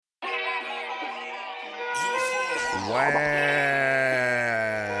Wow.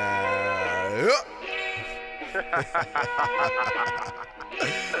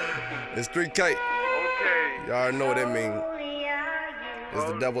 It's 3K. Okay. You already know what that means. It's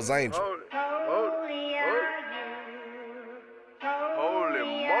the devil's angel. Holy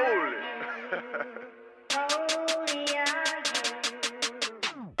moly.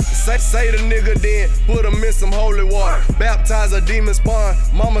 Say the nigga then, put him in some holy water. Baptize a demon spawn,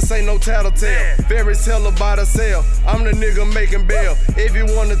 mama say no tattletale. Fairy tale about herself, I'm the nigga making bail. If you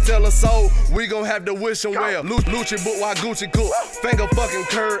wanna tell a soul, we gon' have to wish him well. Lucci book while Gucci cook, finger fucking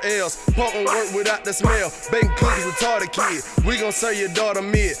curd L's. Pumpin' work without the smell, baking cookies retarded kid. We gon' serve your daughter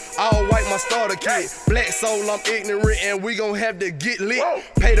mid, all white my starter kid. Black soul, I'm ignorant and we gon' have to get lit.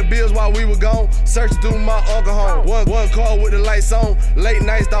 Pay the bills while we were gone, search through my uncle home. One car with the lights on, late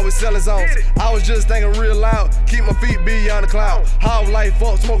nights thought we selling zones. I was just thinking real loud, keep my feet beyond the cloud. Hog life,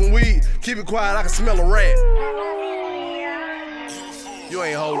 fuck, smoking weed, keep it quiet, I can smell a rat. You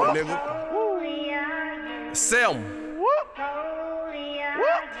ain't holding, nigga. Sell 'em.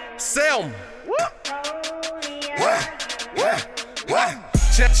 Sell 'em.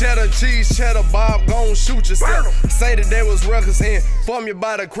 Cheddar cheese, cheddar Bob, gon' shoot yourself. Say that they was records and form you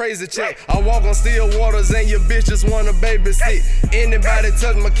by the crazy check. I walk on still waters and your bitch just wanna babysit. Anybody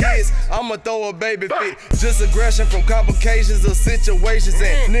touch my kids, I'ma throw a baby fit. Just aggression from complications of situations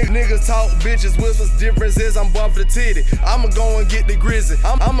and niggas talk, bitches whispers. Difference is I'm bumped the titty. I'ma go and get the grizzly.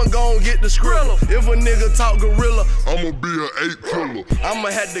 I'ma go and get the skrilla. If a nigga talk gorilla, I'ma be an 8 killer. I'ma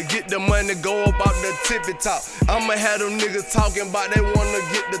have to get the money, go up out the tippy top. I'ma have them niggas talking about they wanna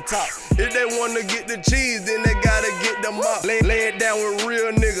get the top. If they wanna get the cheese, then they gotta get them up. Lay it down with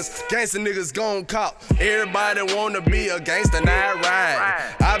real niggas, gangsta niggas gon' cop. Everybody wanna be a gangsta, now I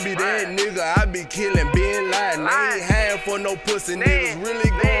ride. I be that nigga, I be killing, being lying. I ain't hand for no pussy, niggas really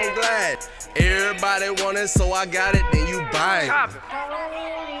gon' glide. Everybody want it, so I got it, then you buy it.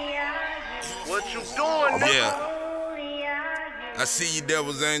 What you doing, nigga? Yeah. I see you,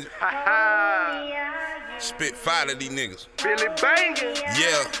 devil's angel. Spit fire to these niggas. Billy banging.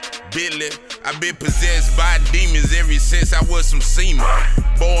 Yeah, Billy. I been possessed by demons ever since I was some semen.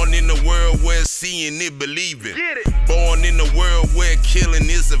 Born in a world where seeing is believing. Get it. Born in a world where killing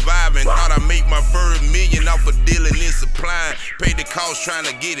is surviving. Thought I make my first million off of dealing and supplying. Paid the cost trying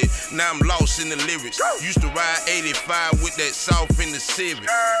to get it. Now I'm lost in the lyrics. Used to ride 85 with that soft in the Civic.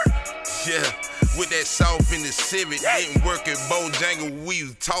 Yeah, with that soft in the Civic. Didn't work at Bojangles, we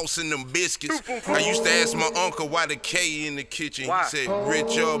was tossing them biscuits. I used to ask my uncle why the K in the kitchen. He said,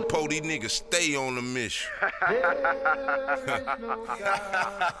 rich up, po, these niggas stay on the mission.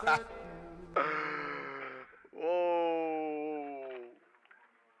 Whoa.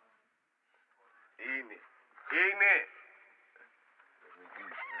 Eating it.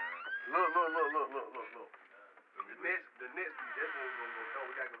 Look.